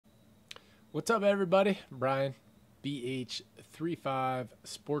What's up, everybody? Brian, BH35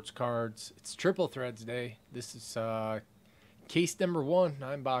 Sports Cards. It's Triple Threads Day. This is case number one,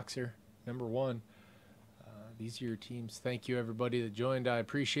 Nine Boxer number one. These are your teams. Thank you, everybody that joined. I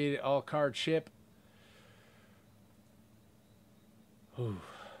appreciate it. All card ship. Ooh.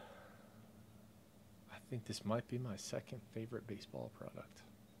 I think this might be my second favorite baseball product.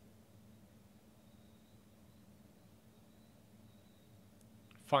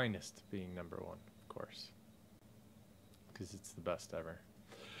 Finest being number one, of course, because it's the best ever.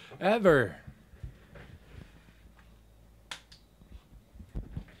 Ever.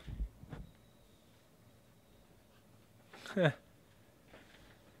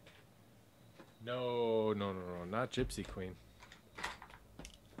 No, not Gypsy Queen.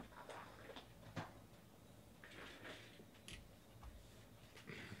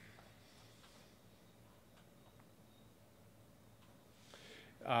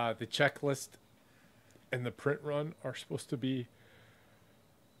 The checklist and the print run are supposed to be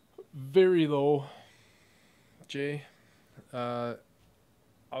very low, Jay. I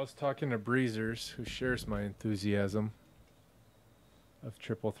was talking to Breezers, who shares my enthusiasm of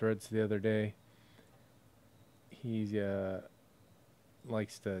triple threads the other day. He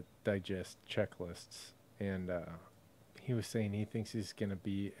likes to digest checklists, and he was saying he thinks he's going to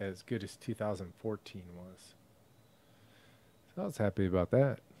be as good as 2014 was. So I was happy about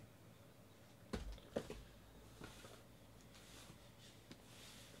that.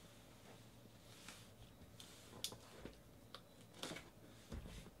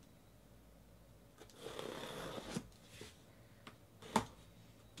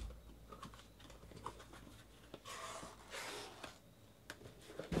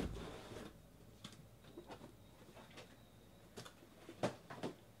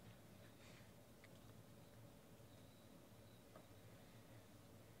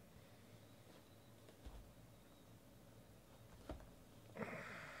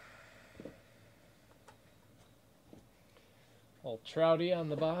 All Trouty on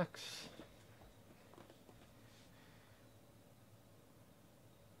the box.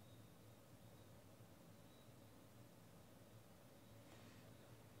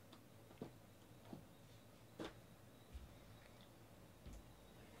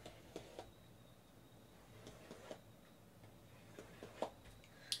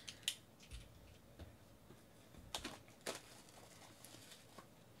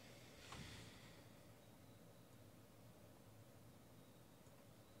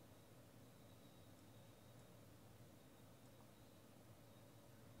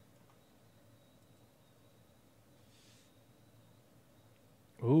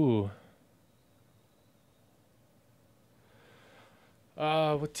 Ooh.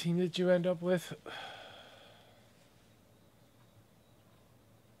 What team did you end up with?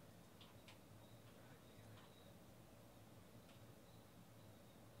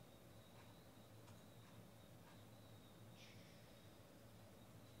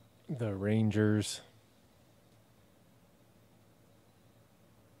 The Rangers.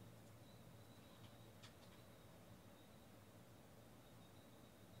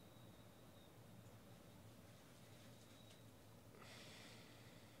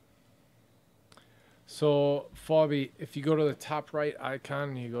 So, Fabi, if you go to the top right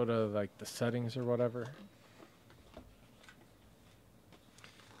icon, you go to like the settings or whatever.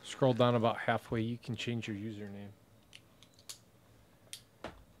 Scroll down about halfway, you can change your username.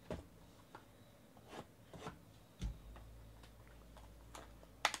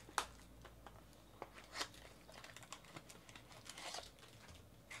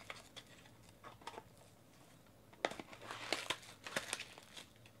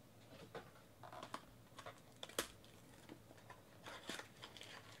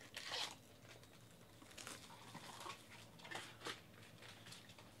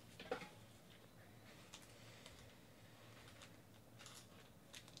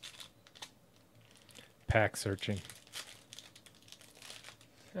 Pack searching.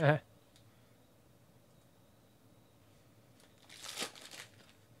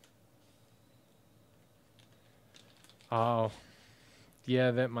 Oh,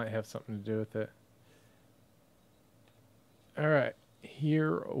 yeah, that might have something to do with it. All right,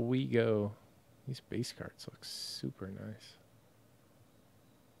 here we go. These base cards look super nice.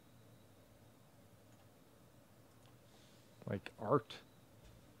 Like art.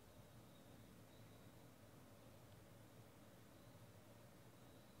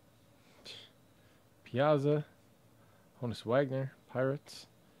 Piazza, Honus Wagner, Pirates,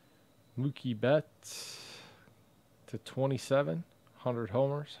 Mookie Betts to 27, 100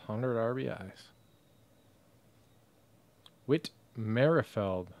 homers, 100 RBIs. Whit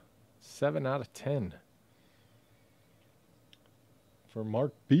Merrifield, 7 out of 10. For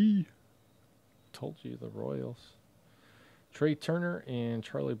Mark B. Told you the Royals. Trey Turner and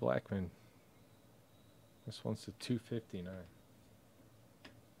Charlie Blackmon. This one's to 259.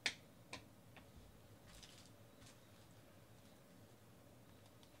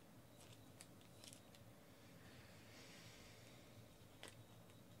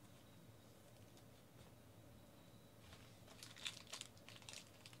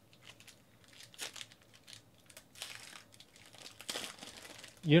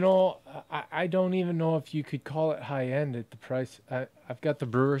 You know, I don't even know if you could call it high end at the price. I've got the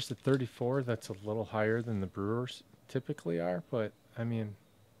Brewers at 34. That's a little higher than the Brewers typically are, but I mean,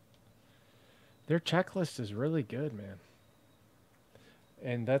 their checklist is really good, man.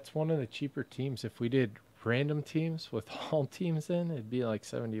 And that's one of the cheaper teams. If we did random teams with all teams in, it'd be like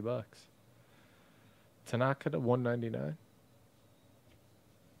 $70. Tanaka to 199.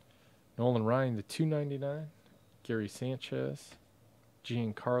 Nolan Ryan to 299. Gary Sanchez.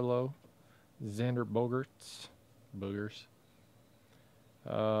 Giancarlo, Xander Bogaerts, Boogers,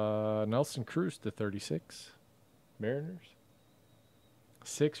 Nelson Cruz to 36, Mariners,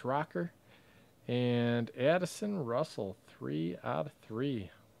 6 Rocker, and Addison Russell, 3 out of 3,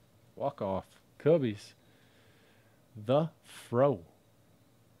 walk off, Cubbies, the Fro,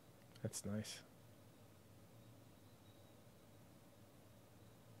 that's nice.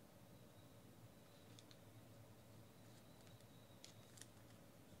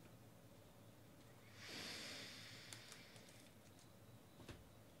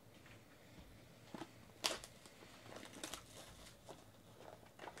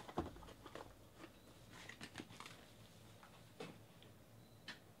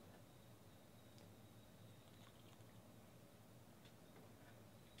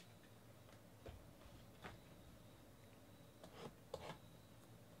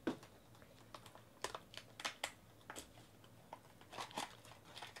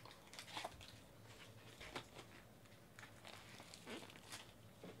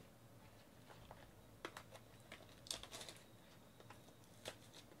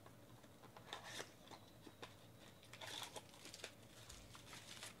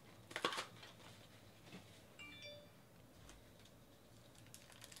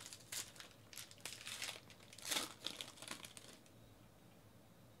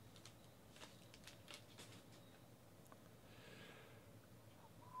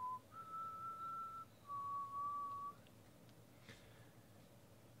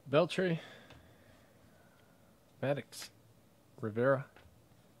 Beltre, Maddox, Rivera,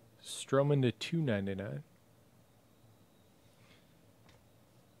 Stroman to 299.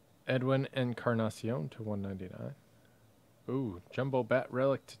 Edwin Encarnacion to 199. Ooh, Jumbo Bat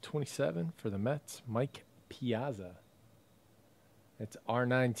Relic to 27 for the Mets. Mike Piazza. It's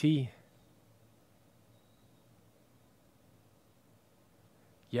R9T.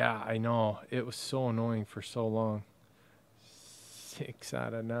 Yeah, I know. It was so annoying for so long. 6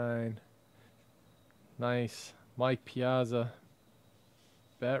 out of 9. Nice. Mike Piazza.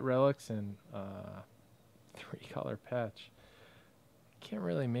 Bat Relics and 3-color patch. Can't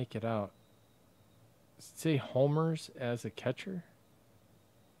really make it out. Does it say homers as a catcher?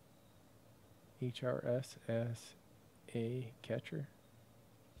 HRS as a catcher?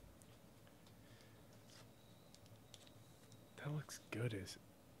 That looks good as...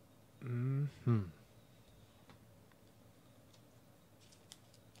 Mm-hmm.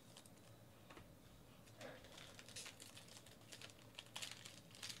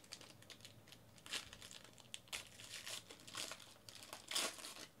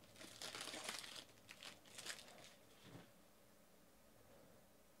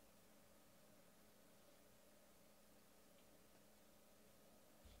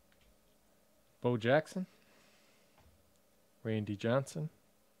 Bo Jackson, Randy Johnson,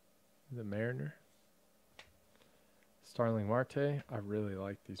 the Mariner, Starling Marte. I really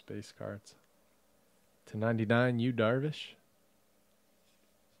like these base cards. To 99, Yu Darvish,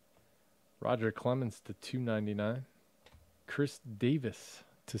 Roger Clemens to 299, Chris Davis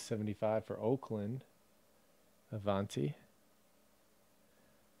to 75 for Oakland, Avanti.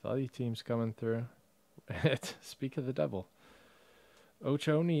 All you teams coming through. Speak of the devil.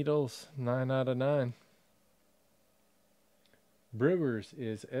 Ocho Needles, 9 out of 9. Brewers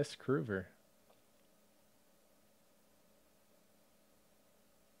is S. Kruger.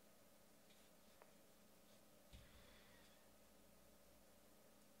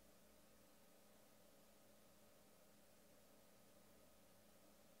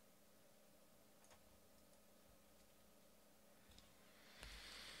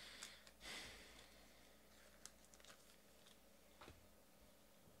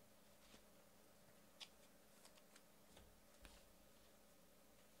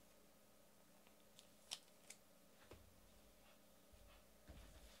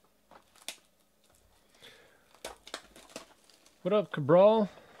 What up, Cabral?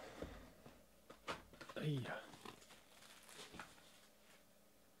 Hey.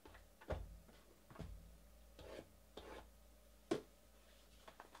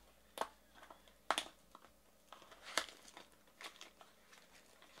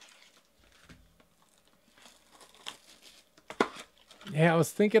 Yeah, I was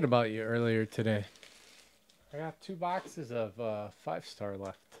thinking about you earlier today. I got 2 boxes of 5-star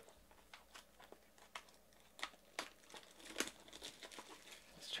left.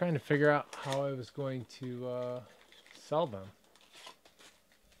 I was trying to figure out how I was going to sell them.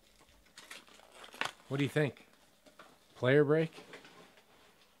 What do you think? Player break?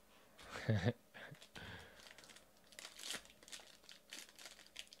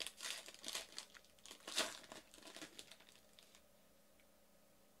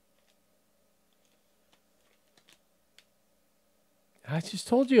 I just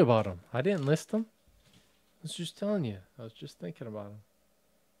told you about them. I didn't list them. I was just telling you. I was just thinking about them.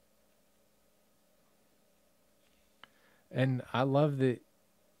 And I love that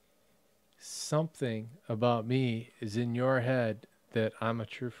something about me is in your head that I'm a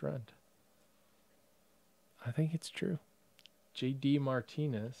true friend. I think it's true. J.D.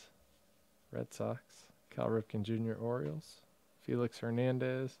 Martinez, Red Sox. Cal Ripken Jr., Orioles. Felix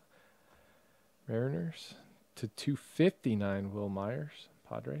Hernandez, Mariners. To 259, Will Myers,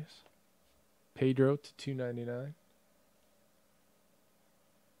 Padres. Pedro to 299.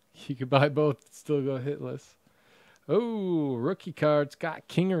 You could buy both, still go hitless. Oh, rookie card, Scott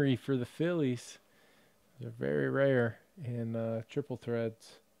Kingery for the Phillies. They're very rare in triple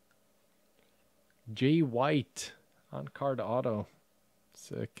threads. Jay White on card auto.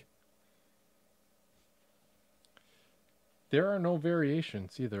 Sick. There are no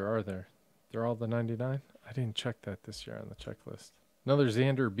variations either, are there? They're all the 99? I didn't check that this year on the checklist. Another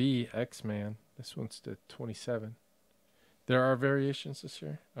Xander B, X-Man. This one's to 27. There are variations this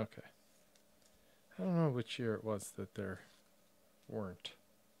year? Okay. I don't know which year it was that there weren't.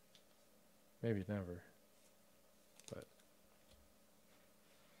 Maybe never. But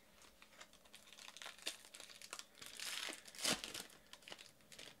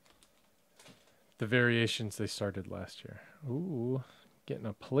the variations, they started last year. Ooh, getting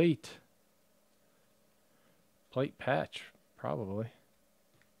a plate. Plate patch, probably.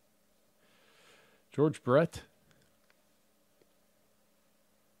 George Brett.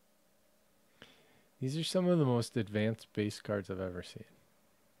 These are some of the most advanced base cards I've ever seen.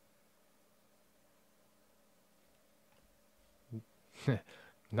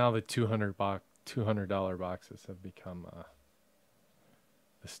 Now the $200 boxes have become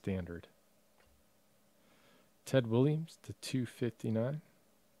the standard. Ted Williams to 259.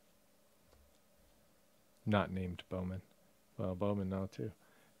 Not named Bowman. Well, Bowman now too.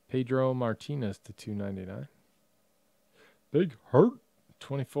 Pedro Martinez to 299. Big Hurt.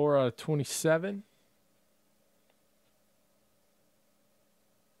 24 out of 27.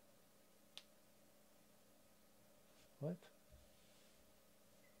 What?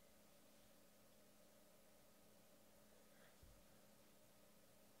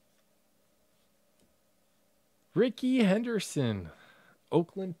 Ricky Henderson.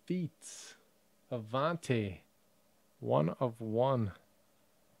 Oakland Feats. Avante. 1 of 1.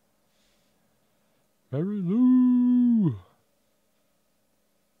 Mary Lou.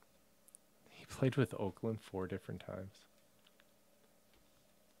 He played with Oakland 4 different times.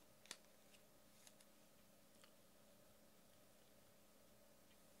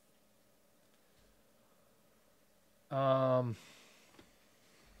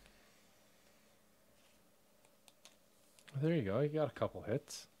 There you go. You got a couple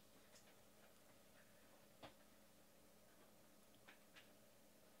hits.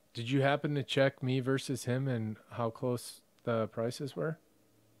 Did you happen to check me versus him and how close the prices were?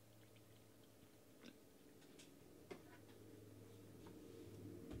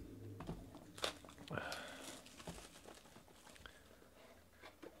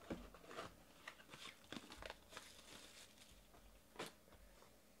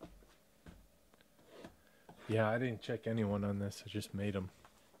 Yeah, I didn't check anyone on this. I just made them.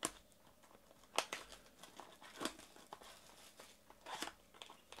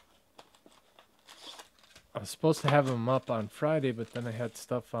 I was supposed to have them up on Friday, but then I had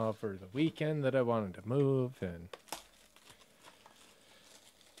stuff over the weekend that I wanted to move, and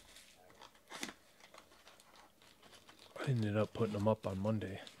I ended up putting them up on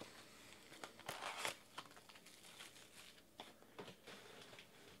Monday.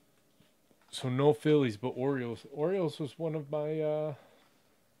 So no Phillies, but Orioles. Orioles was one of my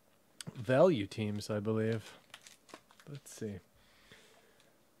value teams, I believe. Let's see.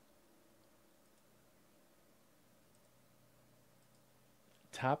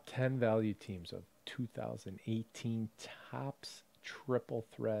 top 10 value teams of 2018 Topps Triple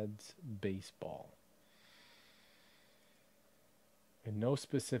Threads Baseball. In no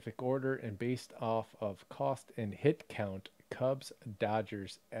specific order and based off of cost and hit count, Cubs,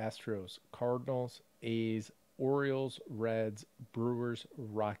 Dodgers, Astros, Cardinals, A's, Orioles, Reds, Brewers,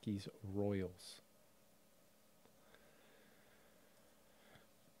 Rockies, Royals.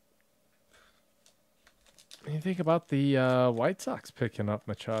 What do you think about the White Sox picking up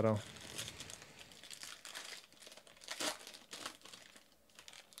Machado?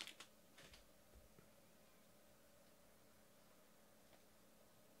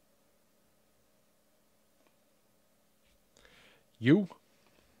 You,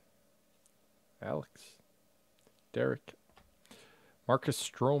 Alex, Derek, Marcus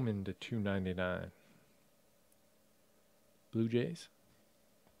Stroman to 299. Blue Jays.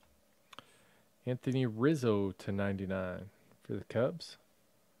 Anthony Rizzo to 99 for the Cubs.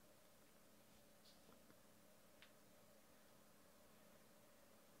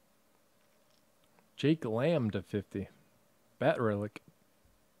 Jake Lamb to 50. Bat Relic.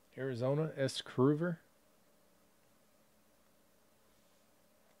 Arizona, S. Kruger.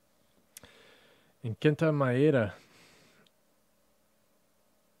 And Kenta Maeda.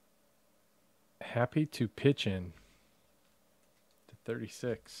 Happy to pitch in to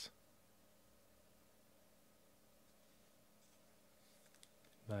 36.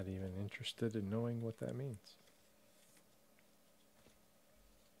 Not even interested in knowing what that means.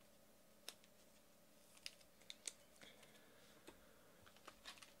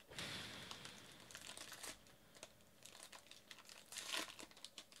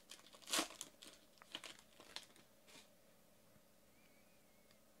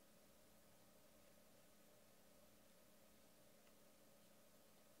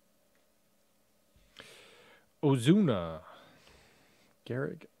 Ozuna,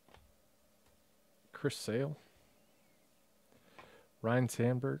 Garrick, Chris Sale, Ryan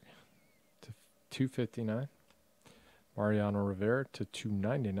Sandberg to 259, Mariano Rivera to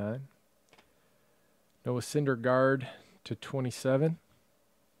 299, Noah Syndergaard to 27,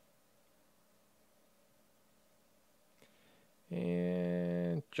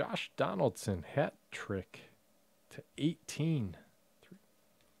 and Josh Donaldson hat trick to 18.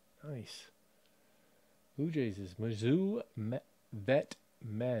 Nice. Blue Jays is Mizzou Vet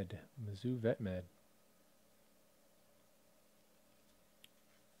Med. Mizzou Vet Med.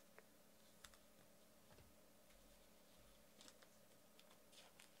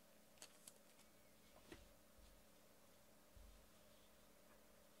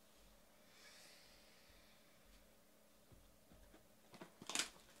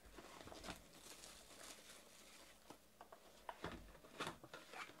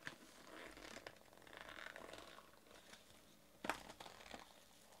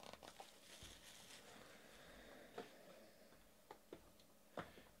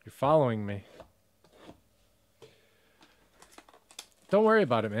 You're following me. Don't worry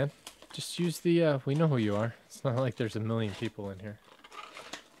about it, man. Just use the, we know who you are. It's not like there's a million people in here.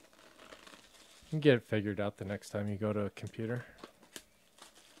 You can get it figured out the next time you go to a computer.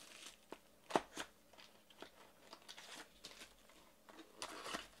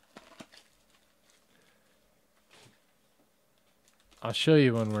 I'll show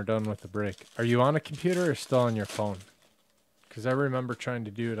you when we're done with the break. Are you on a computer or still on your phone? Because I remember trying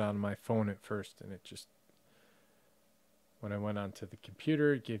to do it on my phone at first, and it just, when I went onto the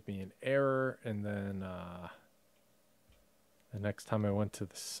computer, it gave me an error, and then the next time I went to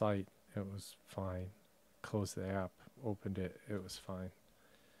the site, it was fine. Closed the app, opened it, it was fine.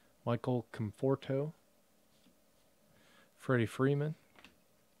 Michael Conforto, Freddie Freeman,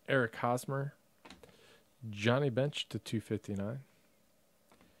 Eric Hosmer, Johnny Bench to 259,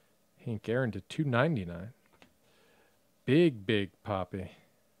 Hank Aaron to 299. Big Poppy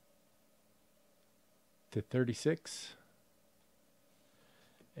to 36.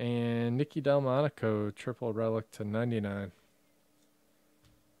 And Nicky Delmonico, triple relic to 99.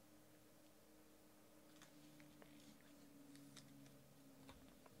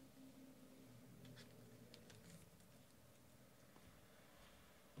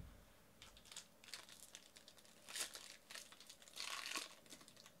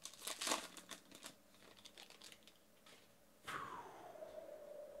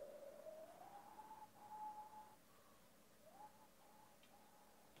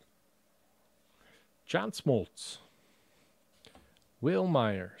 John Smoltz, Will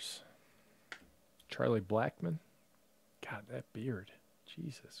Myers, Charlie Blackmon. God, that beard.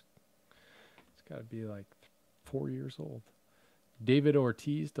 Jesus. It's got to be like 4 years old. David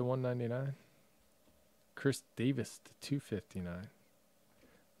Ortiz to 199. Chris Davis to 259.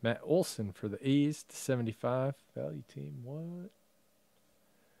 Matt Olson for the A's to 75. Value team, what?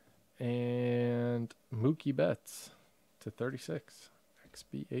 And Mookie Betts to 36.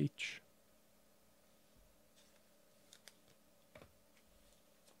 XBH.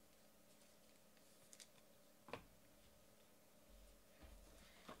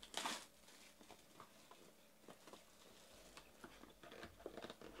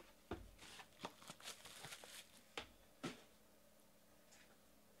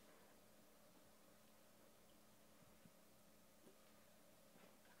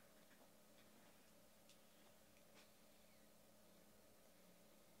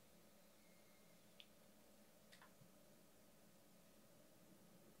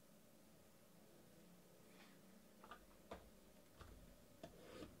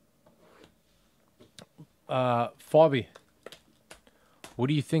 Fabi, what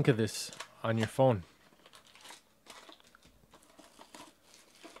do you think of this on your phone?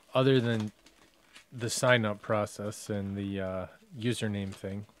 Other than the sign up process and the username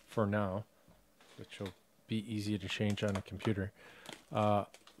thing for now, which will be easy to change on a computer.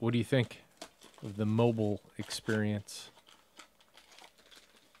 What do you think of the mobile experience?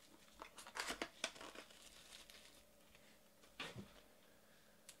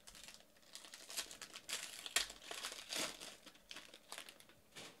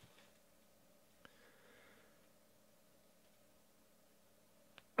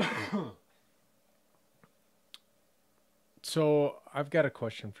 So I've got a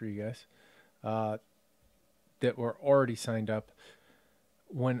question for you guys that were already signed up.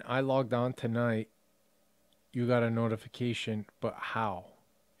 When I logged on tonight, you got a notification, but how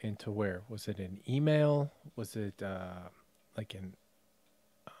and to where? Was it an email? Was it like an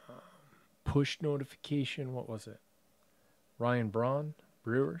push notification? What was it? Ryan Braun,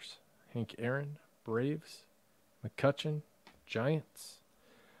 Brewers. Hank Aaron, Braves. McCutchen, Giants.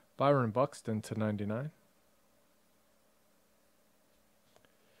 Byron Buxton to 99.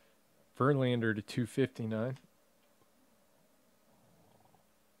 Verlander to 259.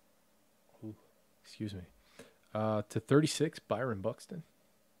 Ooh, excuse me. To 36, Byron Buxton.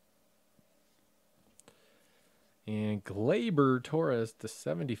 And Gleyber Torres to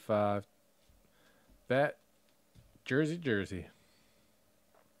 75. Bat jersey.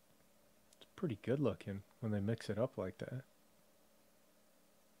 It's pretty good looking when they mix it up like that.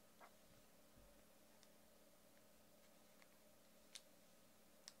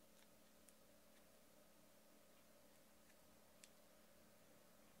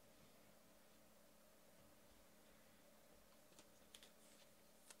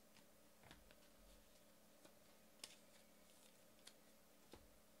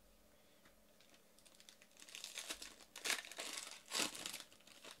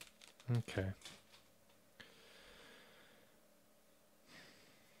 Okay.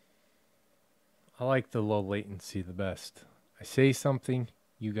 I like the low latency the best. I say something,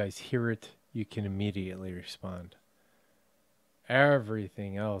 you guys hear it, you can immediately respond.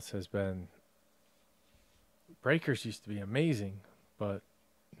 Everything else has been... Breakers used to be amazing, but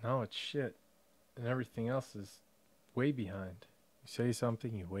now it's shit. And everything else is way behind. You say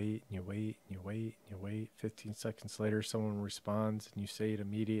something, you wait, and you wait, and you wait, and you wait. 15 seconds later, someone responds, and you say it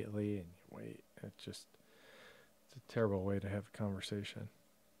immediately, and you wait. It's a terrible way to have a conversation.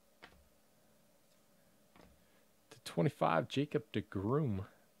 To 25, Jacob deGrom.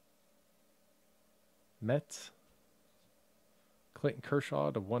 Mets. Clayton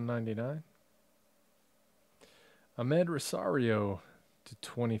Kershaw to 199. Ahmed Rosario to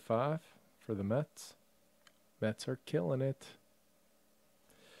 25 for the Mets. Mets are killing it.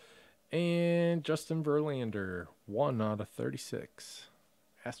 And Justin Verlander, 1 out of 36.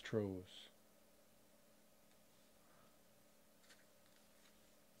 Astros.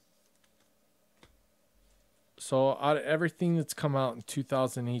 So out of everything that's come out in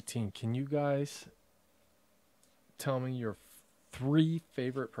 2018, can you guys tell me your 3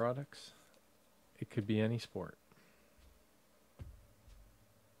 favorite products? It could be any sport.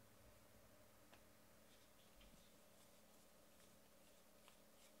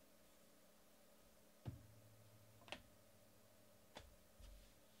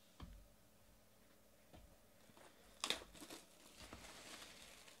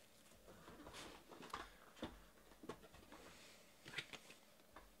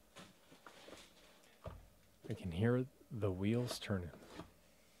 I can hear the wheels turning.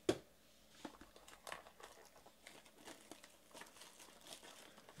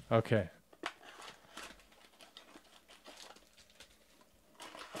 Okay.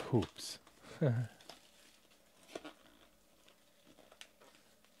 Hoops.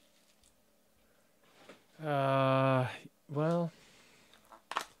 Well,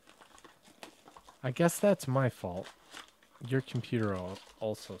 I guess that's my fault. Your computer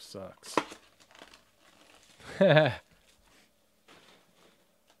also sucks. It'll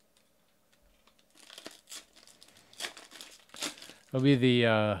be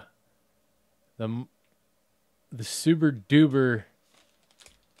the super duper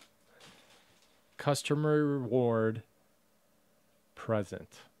customer reward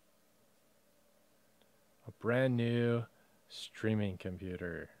present. A brand new streaming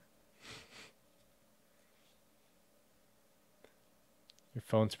computer. Your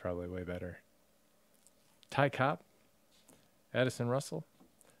phone's probably way better. Ty Cobb, Addison Russell,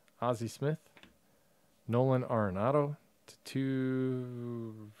 Ozzie Smith, Nolan Arenado to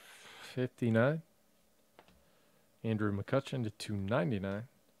 259. Andrew McCutcheon to 299.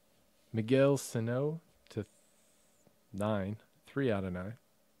 Miguel Sano to 9, 3 out of 9.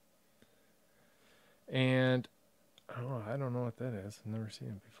 And I don't know what that is. I've never seen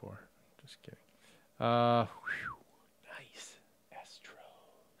it before. Just kidding. Nice.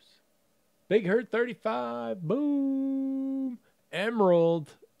 Astros. Big Hurt 35. Boom.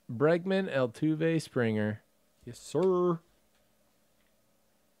 Emerald. Bregman, Altuve, Springer. Yes, sir.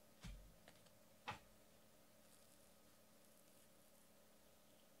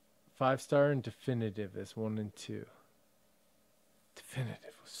 Five-star and definitive is 1 and 2.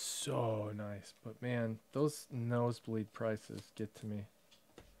 Definitive was so nice, but man, those nosebleed prices get to me.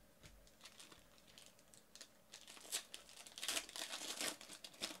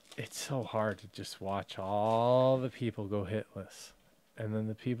 It's so hard to just watch all the people go hitless. And then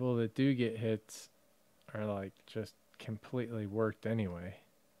the people that do get hits are like just completely worked anyway.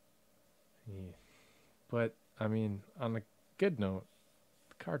 Yeah. But, I mean, on a good note,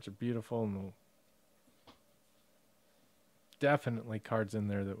 the cards are beautiful and definitely cards in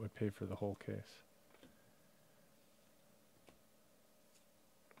there that would pay for the whole case.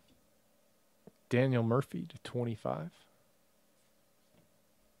 Daniel Murphy to 25.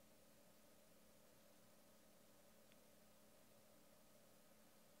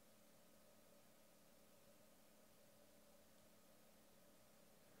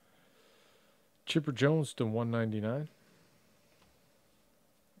 Chipper Jones to 199.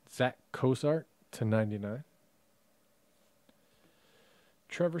 Zach Cozart to 99.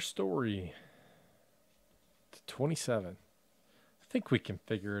 Trevor Story to 27. I think we can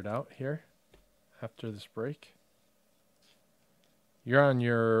figure it out here after this break. You're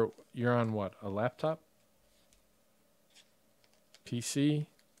on what? A laptop? PC?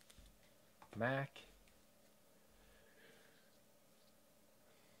 Mac?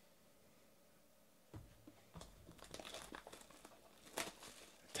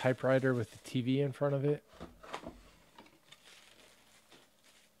 Typewriter with the TV in front of it?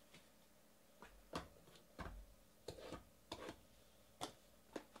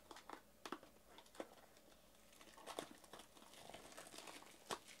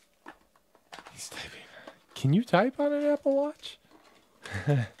 He's typing. Can you type on an Apple Watch?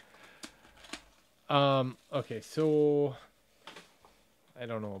 Okay, so I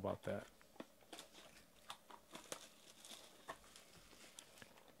don't know about that.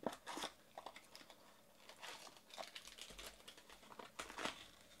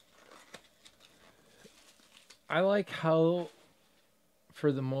 I like how,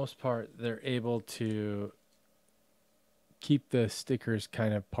 for the most part, they're able to keep the stickers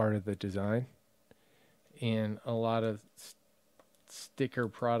kind of part of the design. And a lot of sticker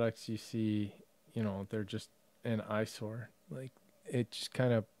products you see, you know, they're just an eyesore. Like, it just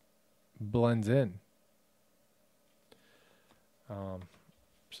kind of blends in.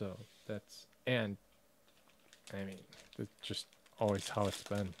 So that's, and I mean, it's just always how it's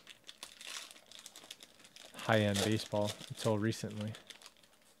been. High-end baseball until recently.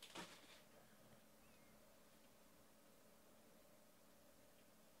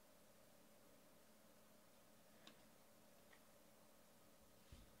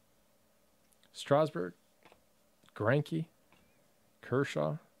 Strasburg, Greinke,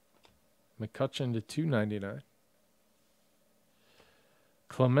 Kershaw, McCutcheon to 299.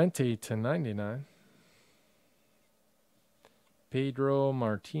 Clemente to 99. Pedro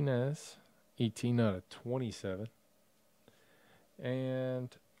Martinez, 18 out of 27. And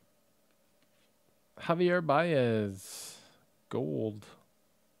Javier Baez, gold.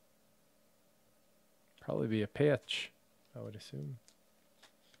 Probably be a patch, I would assume.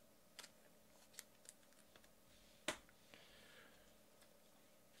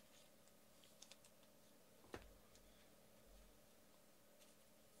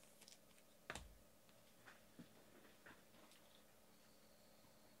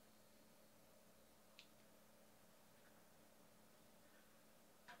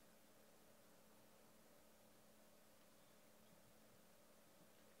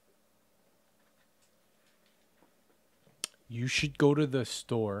 You should go to the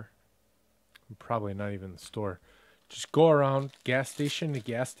store. Probably not even the store. Just go around gas station to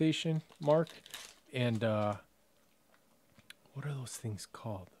gas station, Mark, and what are those things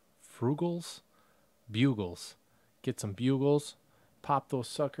called? Frugals? Bugles. Get some bugles, pop those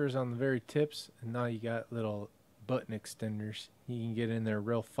suckers on the very tips, and now you got little button extenders. You can get in there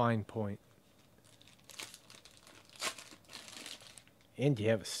real fine point. And you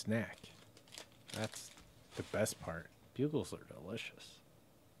have a snack. That's the best part. Bugles are delicious.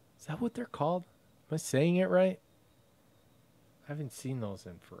 Is that what they're called? Am I saying it right? I haven't seen those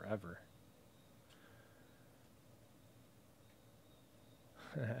in forever.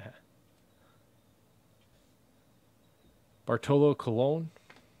 Bartolo Colon,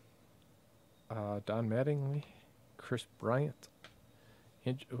 Don Mattingly, Chris Bryant.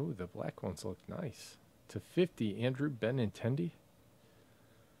 Oh, the black ones look nice. To 50, Andrew Benintendi.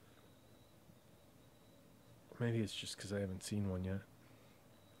 Maybe it's just because I haven't seen one yet.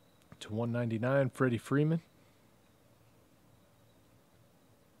 To 199, Freddie Freeman.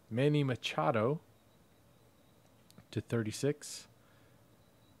 Manny Machado. To 36.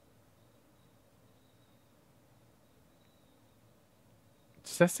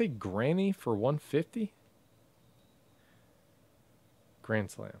 Does that say Granny for 150?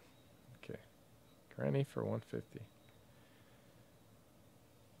 Grand Slam. Okay. Granny for 150.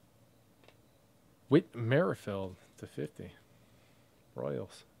 Whit Merrifield to 50.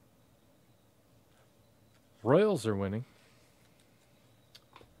 Royals. Royals are winning.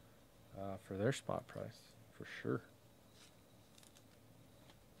 For their spot price, for sure.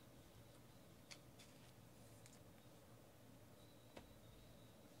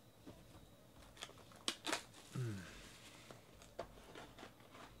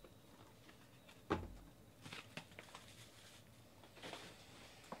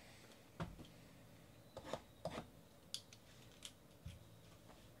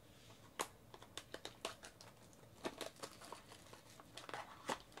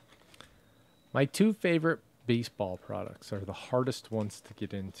 My two favorite baseball products are the hardest ones to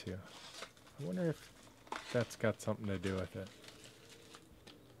get into. I wonder if that's got something to do with it.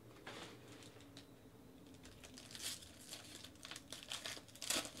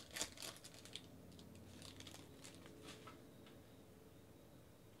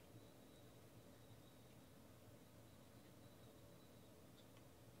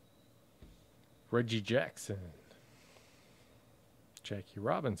 Reggie Jackson. Jackie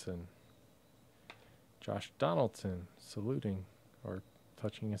Robinson. Josh Donaldson saluting or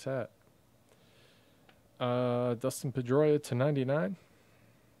touching his hat. Dustin Pedroia to 99.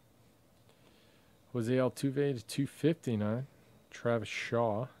 Jose Altuve to 259. Travis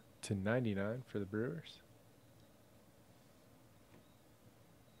Shaw to 99 for the Brewers.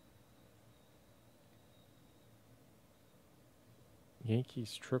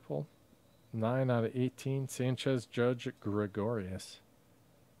 Yankees triple. 9 out of 18. Sanchez, Judge, Gregorius.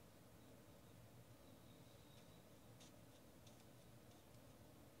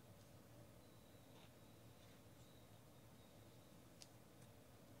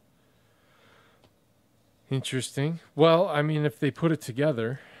 Interesting. Well, I mean, if they put it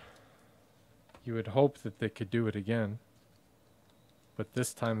together, you would hope that they could do it again. But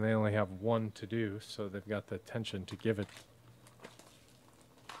this time they only have one to do, so they've got the attention to give it.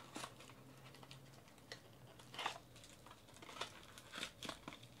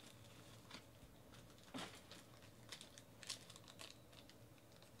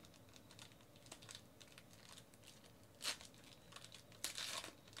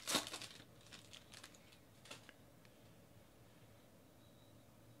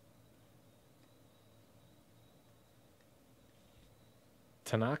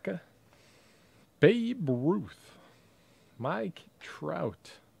 Tanaka, Babe Ruth, Mike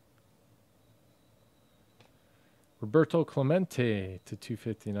Trout, Roberto Clemente to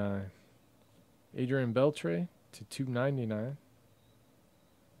 259, Adrian Beltre to 299.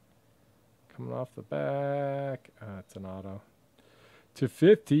 Coming off the back, it's an auto. To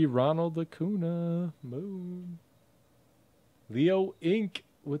 50, Ronald Acuna, Moon. Leo Inc.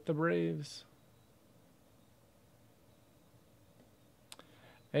 with the Braves.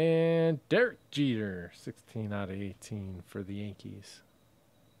 And Derek Jeter, 16 out of 18 for the Yankees.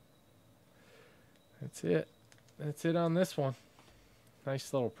 That's it. That's it on this one.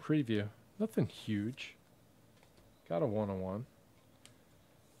 Nice little preview. Nothing huge. Got a 101.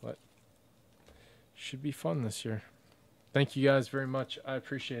 But should be fun this year. Thank you guys very much. I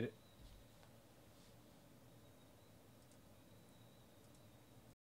appreciate it.